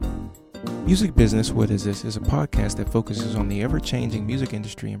Music Business, What Is This? Is a podcast that focuses on the ever-changing music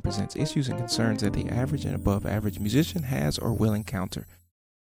industry and presents issues and concerns that the average and above average musician has or will encounter.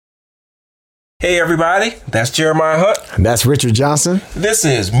 Hey everybody, that's Jeremiah Hunt. And that's Richard Johnson. This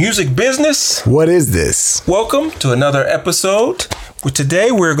is Music Business. What is this? Welcome to another episode.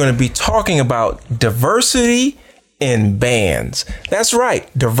 Today we're going to be talking about diversity in bands. That's right,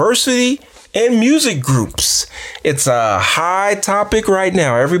 diversity in music groups. It's a high topic right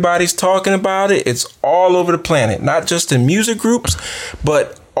now. Everybody's talking about it. It's all over the planet, not just in music groups,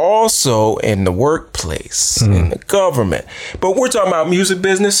 but also in the workplace, in the government. But we're talking about music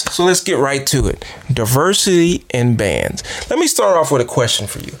business, so let's get right to it. Diversity in bands. Let me start off with a question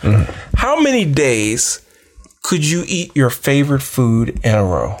for you. How many days could you eat your favorite food in a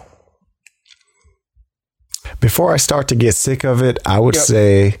row? Before I start to get sick of it, I would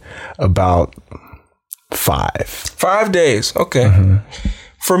say about 5. 5 days. Okay.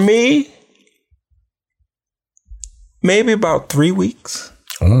 For me, maybe about 3 weeks.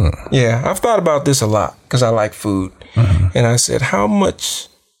 Yeah, I've thought about this a lot because I like food. And I said, how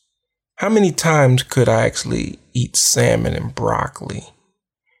many times could I actually eat salmon and broccoli?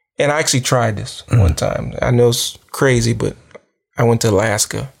 And I actually tried this one time. I know it's crazy, but I went to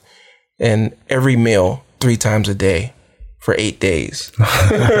Alaska and every meal 3 times a day for 8 days. I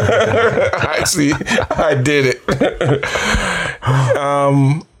did it.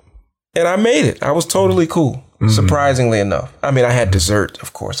 And I made it. I was totally cool. Surprisingly enough. I mean, I had dessert.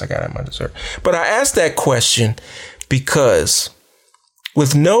 Of course, I got my dessert. But I asked that question because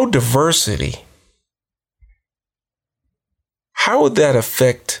with no diversity, how would that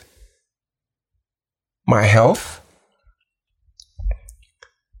affect my health?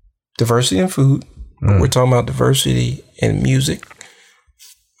 Diversity in food. We're talking about diversity in music.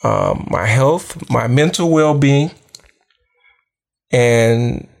 My health, my mental well-being,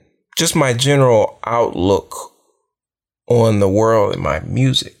 and just my general outlook on the world and my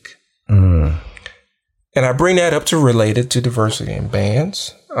music. And I bring that up to relate it to diversity in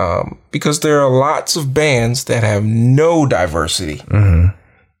bands, because there are lots of bands that have no diversity.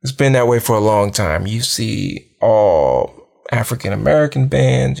 It's been that way for a long time. You see all African-American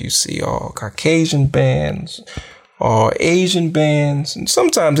bands, you see all Caucasian bands, all Asian bands, and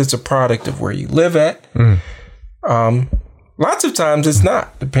sometimes it's a product of where you live at. Lots of times it's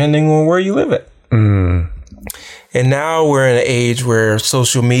not, depending on where you live at. And now we're in an age where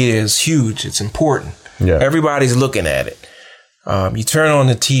social media is huge. It's important. Yeah. Everybody's looking at it. You turn on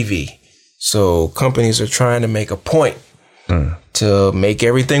the TV. So companies are trying to make a point to make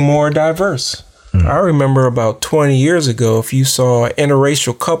everything more diverse. I remember about 20 years ago, if you saw an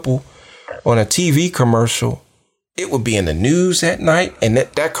interracial couple on a TV commercial, it would be in the news at night and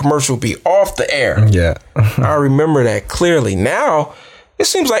that commercial would be off the air. Yeah. I remember that clearly. Now, it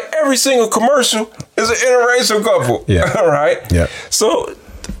seems like every single commercial is an interracial couple. Yeah. All right. Yeah. So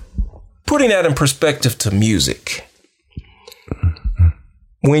putting that in perspective to music,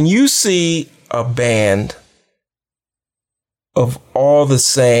 when you see a band of all the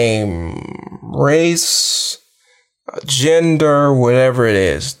same race, gender, whatever it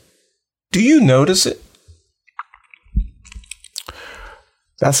is, do you notice it?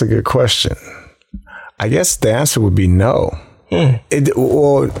 That's a good question. I guess the answer would be no.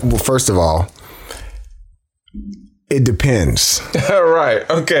 Well, first of all, it depends. Right.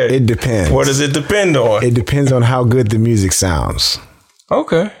 Okay. It depends. What does it depend on? It depends on how good the music sounds.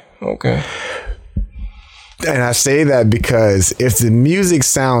 Okay. And I say that because if the music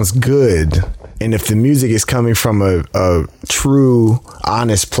sounds good and if the music is coming from a true,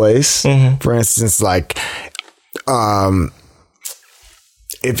 honest place, for instance, like,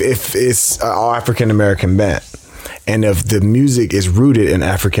 if it's an all African-American band and if the music is rooted in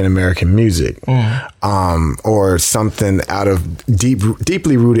African-American music, or something out of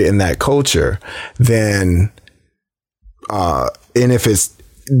deeply rooted in that culture, then, and if it's,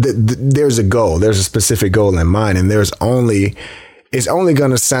 there's a goal, there's a specific goal in mind, and it's only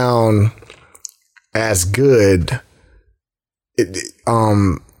going to sound as good. What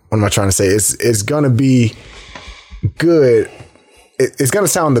am I trying to say? It's going to be good. It's going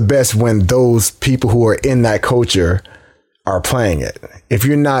to sound the best when those people who are in that culture are playing it. If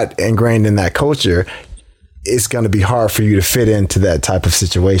you're not ingrained in that culture, it's going to be hard for you to fit into that type of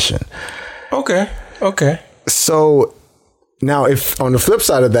situation. Okay. So now, if on the flip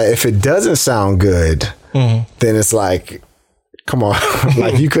side of that, if it doesn't sound good, then it's like, come on,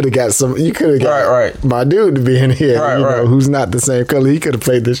 like you could have got my dude to be in here, know, who's not the same color. He could have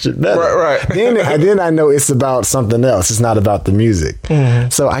played this shit better. Right. Then I know it's about something else. It's not about the music.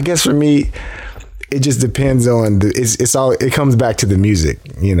 So I guess for me, it just depends on it comes back to the music,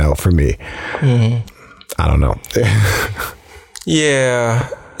 for me. Mm-hmm. I don't know. Yeah,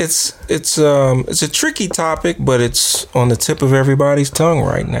 it's a tricky topic, but it's on the tip of everybody's tongue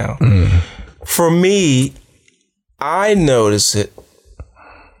right now. Mm-hmm. For me, I notice it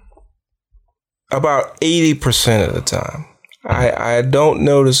about 80% of the time. I don't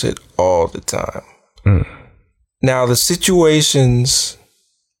notice it all the time. Mm. Now, the situations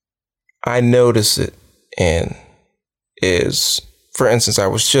I notice it in is, for instance, I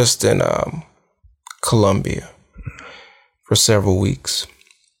was just in Colombia for several weeks,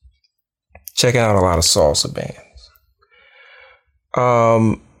 checking out a lot of salsa bands.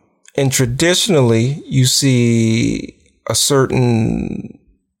 And traditionally, you see a certain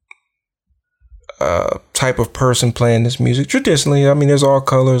type of person playing this music. Traditionally, I mean, there's all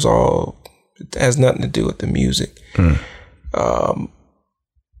colors, it has nothing to do with the music.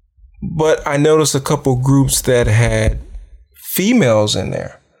 But I noticed a couple groups that had females in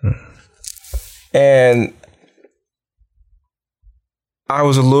there. And I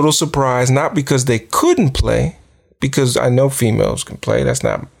was a little surprised, not because they couldn't play, because I know females can play.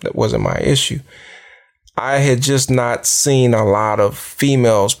 That wasn't my issue. I had just not seen a lot of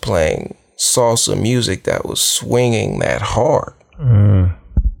females playing salsa music that was swinging that hard.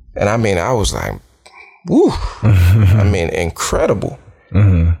 And I mean, I was like, woo, I mean, incredible.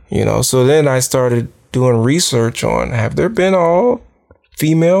 Mm-hmm. So then I started doing research on, have there been all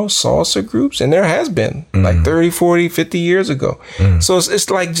female salsa groups? And there has been, like 30, 40, 50 years ago. So it's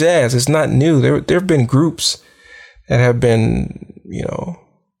like jazz. It's not new. There have been groups that have been,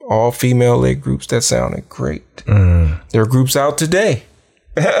 all female-led groups that sounded great. There are groups out today,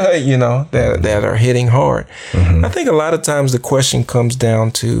 that are hitting hard. I think a lot of times the question comes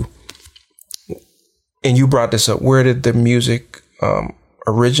down to, and you brought this up, where did the music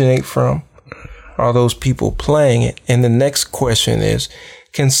originate from? Are those people playing it? And the next question is,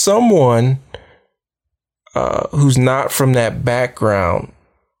 can someone who's not from that background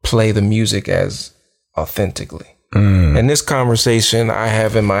play the music as authentically? And this conversation I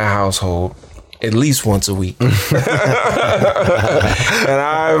have in my household at least once a week. And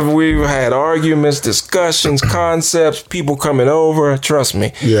we've had arguments, discussions, concepts, people coming over. Trust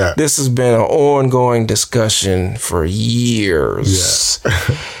me. Yeah. This has been an ongoing discussion for years.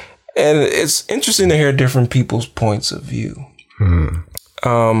 Yeah. And it's interesting to hear different people's points of view. And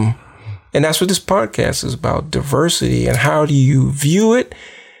that's what this podcast is about, diversity, and how do you view it?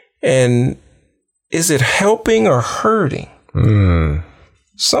 And is it helping or hurting?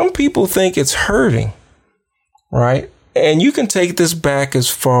 Some people think it's hurting, right? And you can take this back as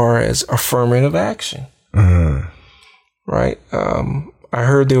far as affirmative action, right? I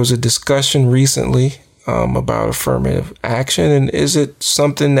heard there was a discussion recently about affirmative action, and is it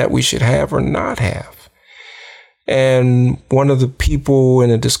something that we should have or not have? And one of the people in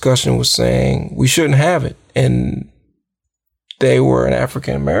the discussion was saying we shouldn't have it, and they were an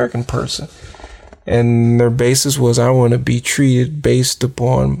African American person. And their basis was, I want to be treated based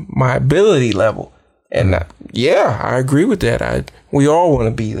upon my ability level. And I agree with that. We all want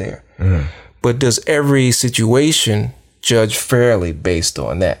to be there. But does every situation judge fairly based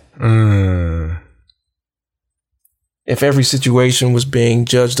on that? If every situation was being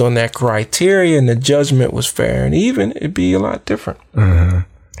judged on that criteria and the judgment was fair and even, it'd be a lot different.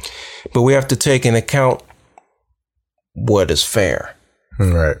 But we have to take into account what is fair.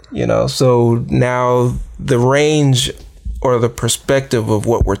 Right. So now the range or the perspective of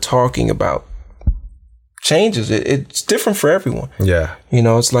what we're talking about changes. It's different for everyone. Yeah.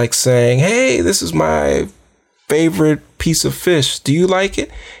 It's like saying, hey, this is my favorite piece of fish. Do you like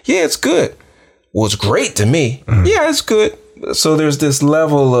it? Yeah, it's good. Well, it's great to me. Yeah, it's good. So there's this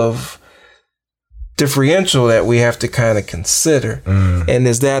level of differential that we have to kind of consider. And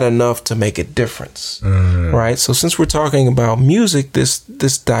is that enough to make a difference? Right? So since we're talking about music,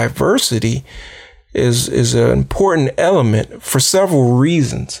 this diversity is an important element for several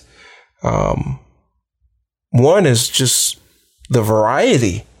reasons. One is just the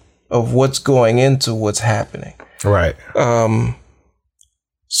variety of what's going into what's happening. Right.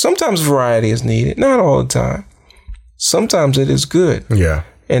 Sometimes variety is needed, not all the time. Sometimes it is good. Yeah.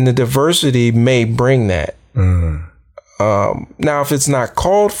 And the diversity may bring that. Now, if it's not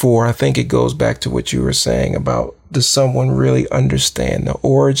called for, I think it goes back to what you were saying about, does someone really understand the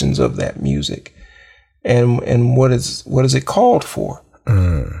origins of that music? And what is it called for?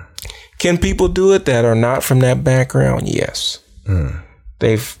 Can people do it that are not from that background? Yes.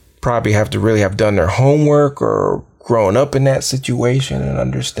 They've probably have to really have done their homework or grown up in that situation and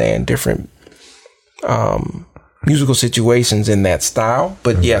understand different musical situations in that style.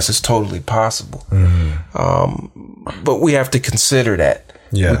 But yes, it's totally possible. But we have to consider that.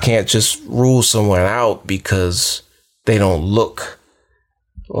 Yeah. We can't just rule someone out because they don't look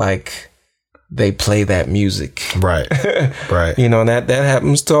like they play that music. Right. Right. You know, and that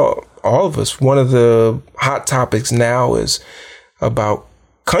happens to all of us. One of the hot topics now is about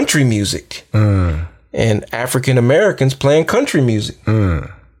country music and African Americans playing country music.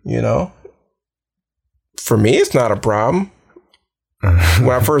 You know, for me, it's not a problem. When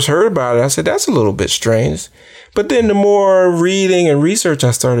I first heard about it, I said, that's a little bit strange. But then the more reading and research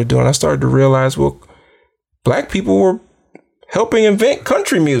I started doing, I started to realize, well, black people were helping invent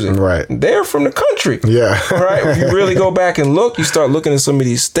country music. Right. They're from the country. Yeah. Right. If you really go back and look, you start looking at some of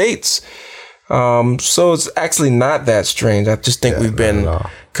these states. So it's actually not that strange. I just think we've been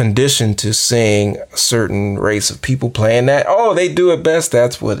conditioned to seeing a certain race of people playing that. Oh, they do it best.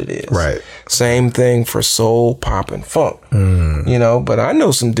 That's what it is. Right. Same thing for soul, pop, and funk. You know, but I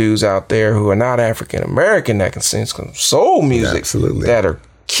know some dudes out there who are not African American that can sing some soul music that are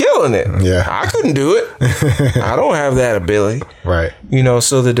killing it. Yeah. I couldn't do it. I don't have that ability. Right. You know,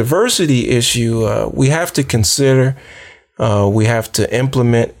 so the diversity issue, we have to consider, we have to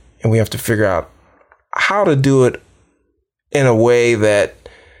implement, and we have to figure out how to do it in a way that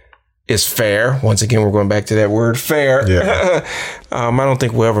is fair. Once again, we're going back to that word fair. Yeah. I don't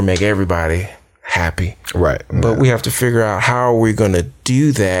think we'll ever make everybody happy. Right. But we have to figure out how are we going to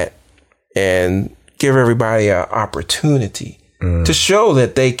do that and give everybody an opportunity to show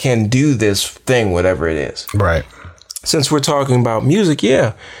that they can do this thing, whatever it is. Right. Since we're talking about music,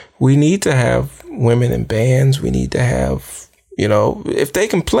 we need to have women in bands. We need to have, you know, if they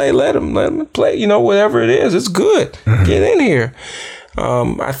can play, let them play, you know, whatever it is, it's good. Get in here.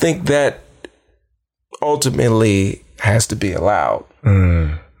 I think that ultimately has to be allowed.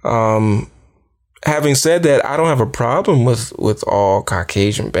 Having said that, I don't have a problem with all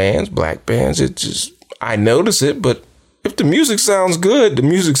Caucasian bands, black bands. It just, I notice it, but if the music sounds good, the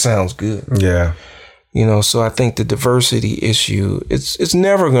music sounds good. Yeah. You know, so I think the diversity issue, it's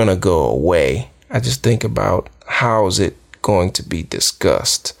never going to go away. I just think about how is it going to be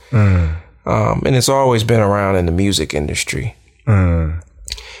discussed. And it's always been around in the music industry.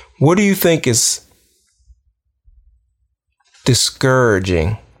 What do you think is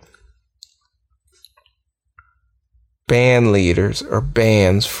discouraging band leaders or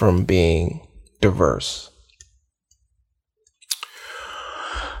bands from being diverse?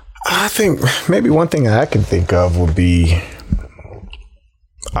 I think maybe one thing I can think of would be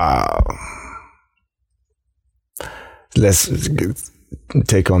let's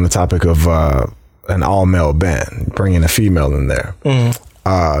take on the topic of an all-male band, bringing a female in there.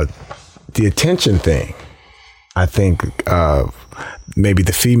 The attention thing, I think maybe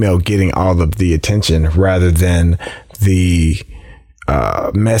the female getting all of the attention rather than the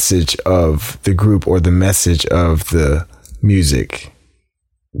message of the group or the message of the music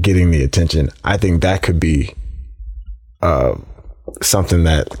getting the attention. I think that could be something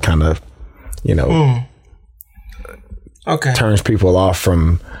that kind of, you know, turns people off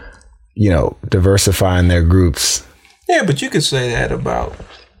from, you know, diversifying their groups. Yeah, but you could say that about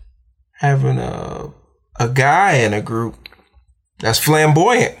having a guy in a group that's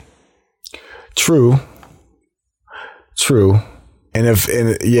flamboyant. True. And well,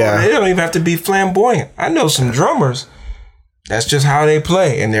 they don't even have to be flamboyant. I know some drummers, that's just how they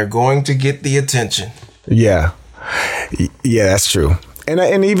play, and they're going to get the attention. Yeah, that's true. I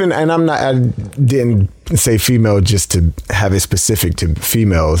didn't say female just to have it specific to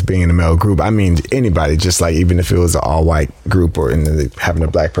females being in a male group. I mean, anybody, just like even if it was an all white group or having a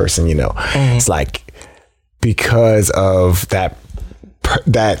black person, you know, it's like because of that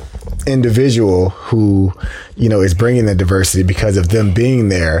individual who, you know, is bringing the diversity, because of them being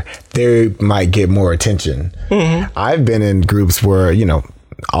there, they might get more attention. I've been in groups where, you know,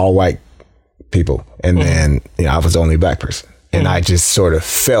 all white people, and then, you know, I was the only black person. And I just sort of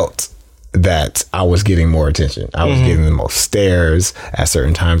felt that I was getting more attention. I was getting the most stares at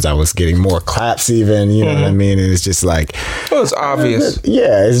certain times. I was getting more claps even, you know what I mean? And it's just like, well, it's obvious.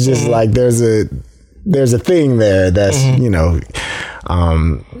 Yeah. It's just like, there's a thing there that's, you know,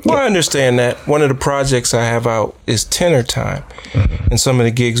 well, I understand that. One of the projects I have out is Tenor Time. And some of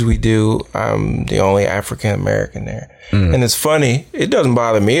the gigs we do, I'm the only African American there. And it's funny. It doesn't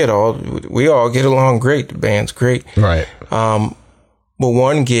bother me at all. We all get along great. The band's great. Right. But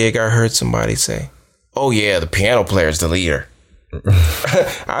one gig, I heard somebody say, "Oh yeah, the piano player's the leader."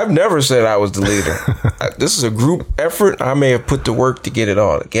 I've never said I was the leader. This is a group effort. I may have put the work to get it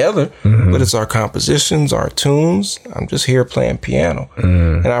all together, but it's our compositions, our tunes. I'm just here playing piano.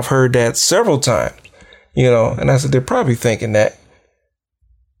 And I've heard that several times. And I said, they're probably thinking that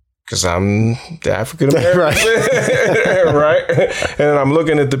because I'm the African American, right? And I'm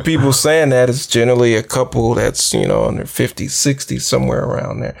looking at the people saying that. It's generally a couple that's, in their 50s, 60s, somewhere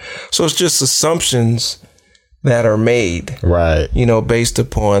around there. So it's just assumptions that are made, right? Based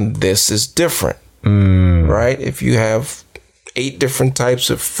upon this is different, right? If you have 8 different types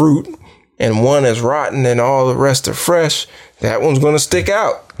of fruit and one is rotten and all the rest are fresh, that one's going to stick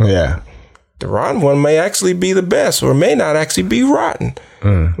out. Yeah. The rotten one may actually be the best or may not actually be rotten.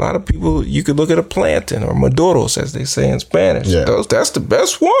 A lot of people, you could look at a plantain or maduros, as they say in Spanish. Yeah. That's the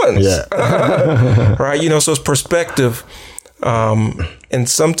best ones. Yeah. Right? So it's perspective. And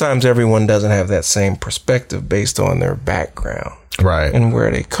sometimes everyone doesn't have that same perspective based on their background. Right. And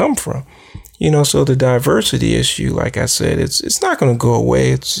where they come from. So the diversity issue, like I said, it's not going to go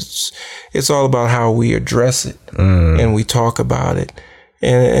away. It's all about how we address it and we talk about it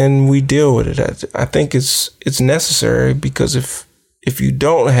and we deal with it. I think it's necessary because if you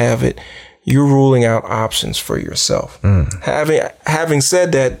don't have it, you're ruling out options for yourself. Having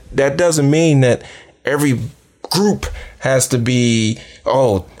said that, that doesn't mean that every group has to be,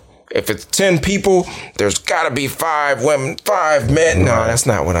 if it's 10 people, there's got to be 5 women, 5 men. No, that's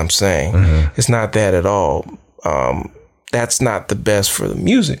not what I'm saying. It's not that at all. That's not the best for the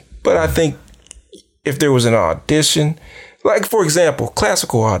music. But I think if there was an audition, like, for example,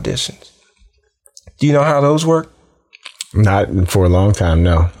 classical auditions, do you know how those work? Not for a long time,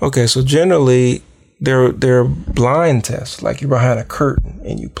 no. Okay, so generally, they're blind tests. Like, you're behind a curtain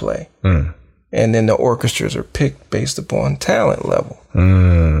and you play. And then the orchestras are picked based upon talent level.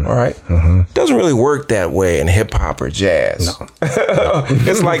 All right? It doesn't really work that way in hip hop or jazz. No.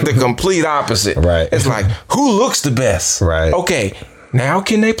 It's like the complete opposite. Right. It's like, who looks the best? Right. Okay, now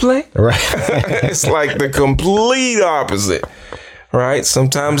can they play? Right. It's like the complete opposite. Right?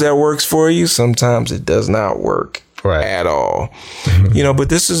 Sometimes that works for you. Sometimes it does not work at all. But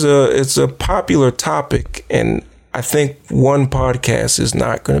this is it's a popular topic, and I think one podcast is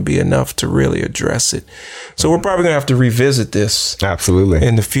not going to be enough to really address it. So we're probably going to have to revisit this. Absolutely.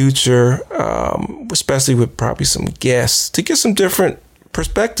 In the future, especially with probably some guests to get some different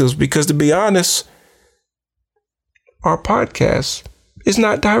perspectives, because to be honest, our podcast is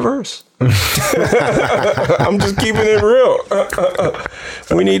not diverse. I'm just keeping it real.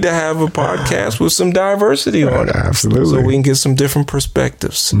 We need to have a podcast with some diversity on it. Absolutely. So we can get some different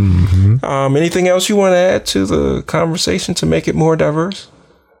perspectives. Anything else you want to add to the conversation to make it more diverse?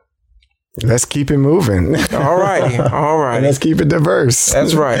 Let's keep it moving. All righty. And let's keep it diverse.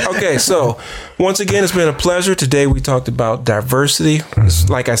 That's right. Okay, so once again, it's been a pleasure. Today we talked about diversity.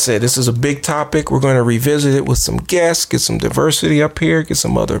 Like I said, this is a big topic. We're going to revisit it with some guests, get some diversity up here, get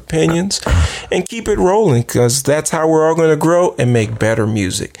some other opinions, and keep it rolling, because that's how we're all going to grow and make better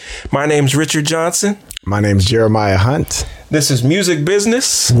music. My name's Richard Johnson. My name's Jeremiah Hunt. This is Music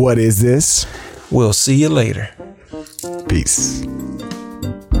Business. What is this? We'll see you later. Peace.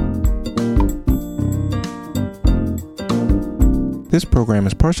 This program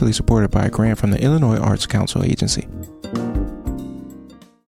is partially supported by a grant from the Illinois Arts Council Agency.